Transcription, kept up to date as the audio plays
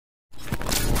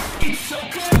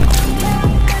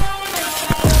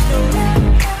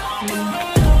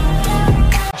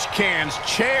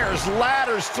those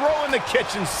ladders, throw in the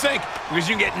kitchen sink, because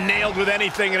you can get nailed with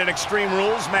anything in an Extreme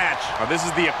Rules match. Oh, this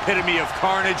is the epitome of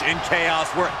carnage and chaos,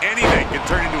 where anything can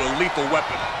turn into a lethal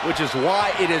weapon. Which is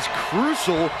why it is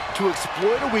crucial to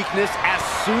exploit a weakness as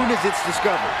soon as it's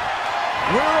discovered.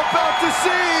 We're about to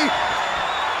see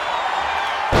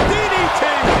DDT!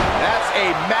 That's a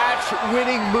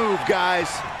match-winning move, guys.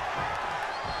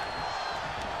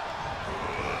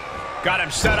 Got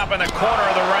him set up in the corner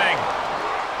of the ring.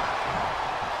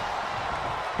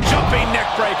 Jumping neck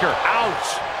breaker. Ouch.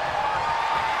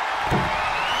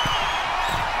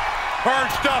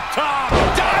 Perched up top.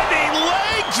 Diving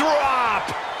leg drop.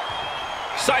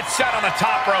 Sight set on the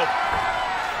top rope.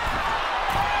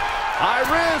 High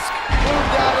risk.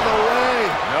 Moved out of the way.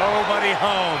 Nobody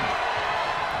home.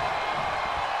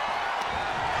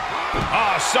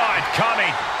 Oh, saw it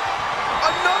coming.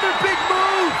 Another big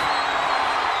move.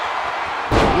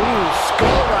 Ooh,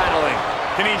 skull rattling.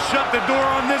 Can he shut the door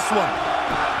on this one?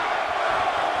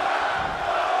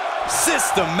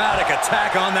 Systematic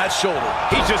attack on that shoulder.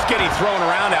 He's just getting thrown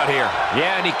around out here.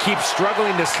 Yeah, and he keeps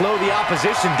struggling to slow the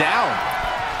opposition down.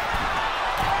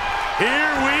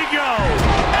 Here we go.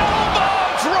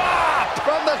 Elbow drop!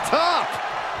 From the top.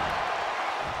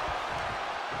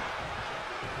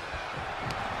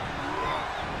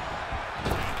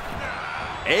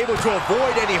 Able to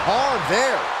avoid any harm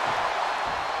there.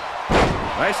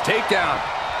 Nice takedown.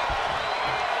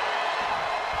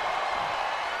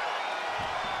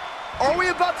 Are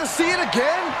we about to see it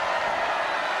again?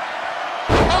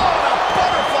 Oh, the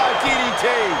butterfly DDT.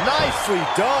 Nicely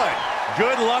done.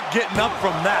 Good luck getting up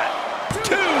from that.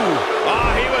 2.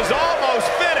 He was almost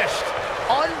finished.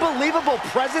 Unbelievable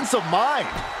presence of mind.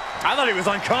 I thought he was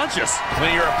unconscious.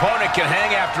 When your opponent can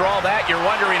hang after all that, you're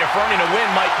wondering if earning a win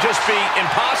might just be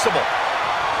impossible.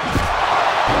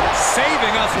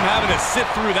 Saving us from having to sit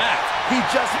through that. He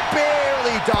just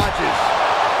barely dodges.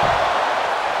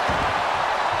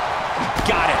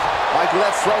 Got it. Michael,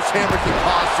 that sledgehammer can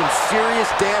cause some serious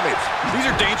damage. These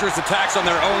are dangerous attacks on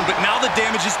their own, but now the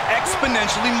damage is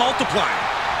exponentially multiplying.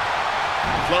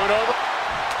 Float over.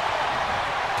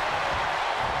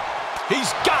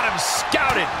 He's got him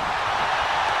scouted.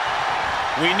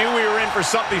 We knew we were in for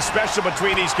something special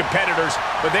between these competitors,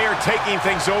 but they are taking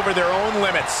things over their own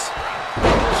limits.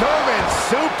 German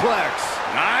suplex.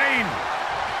 9.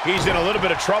 He's in a little bit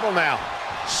of trouble now.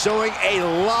 Showing a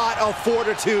lot of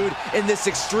fortitude in this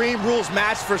Extreme Rules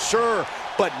match for sure,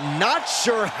 but not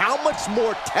sure how much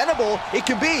more tenable it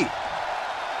can be.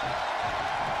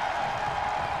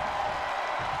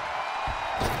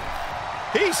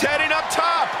 He's heading up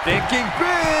top. Thinking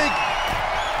big.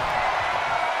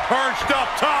 Perched up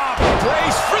top.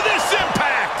 Brace for this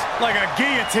impact. Like a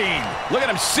guillotine. Look at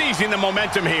him seizing the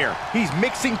momentum here. He's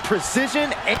mixing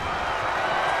precision and...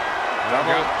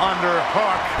 Double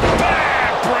underhook. Bam!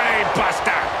 Brain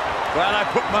buster. Glad I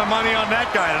put my money on that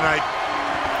guy tonight.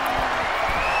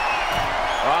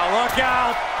 Oh, look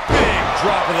out. Big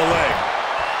drop of the leg.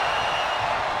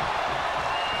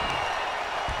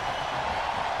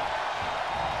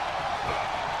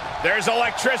 There's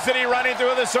electricity running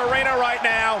through this arena right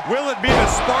now. Will it be the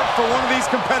spark for one of these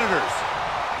competitors?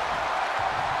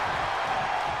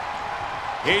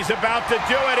 He's about to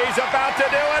do it. He's about to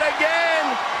do it again.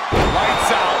 Lights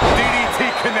out. DDT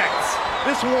connects.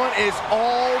 This one is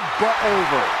all but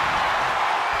over.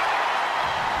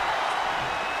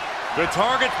 The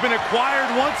target's been acquired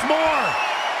once more.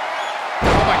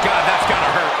 Oh my God, that's gotta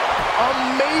hurt.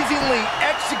 Amazingly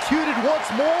executed once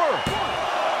more.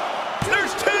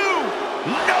 There's 2.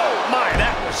 No, my,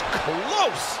 that was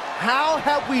close. How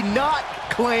have we not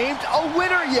claimed a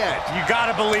winner yet? You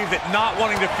gotta believe that not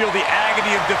wanting to feel the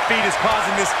agony of defeat is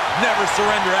causing this never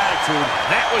surrender attitude.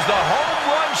 That was the home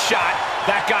run shot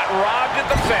that got robbed at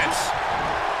the fence.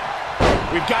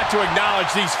 We've got to acknowledge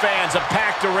these fans, a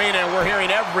packed arena, and we're hearing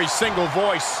every single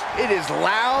voice. It is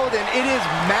loud and it is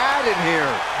mad in here.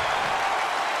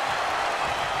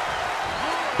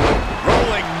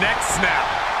 Rolling neck snap.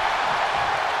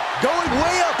 Going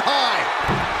way up high.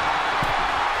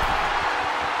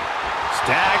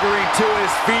 Staggering to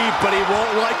his feet, but he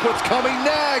won't like what's coming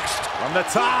next. From the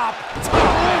top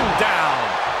and down.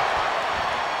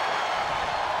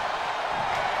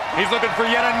 He's looking for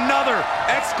yet another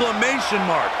exclamation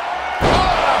mark.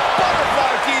 Oh,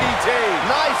 butterfly DDT.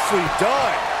 Nicely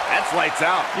done. That's lights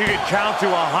out. You could count to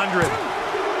 100.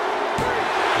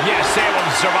 Yes, able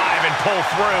to survive and pull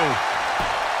through.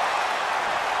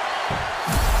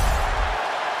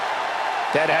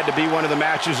 That had to be one of the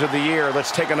matches of the year.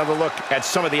 Let's take another look at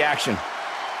some of the action.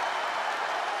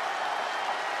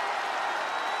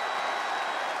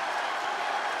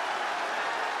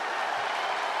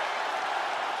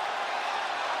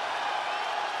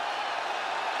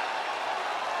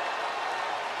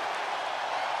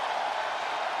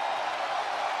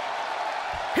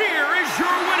 here is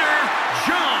your winner,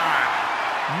 John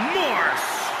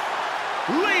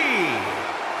Moxley.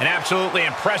 An absolutely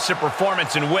impressive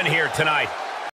performance and win here tonight.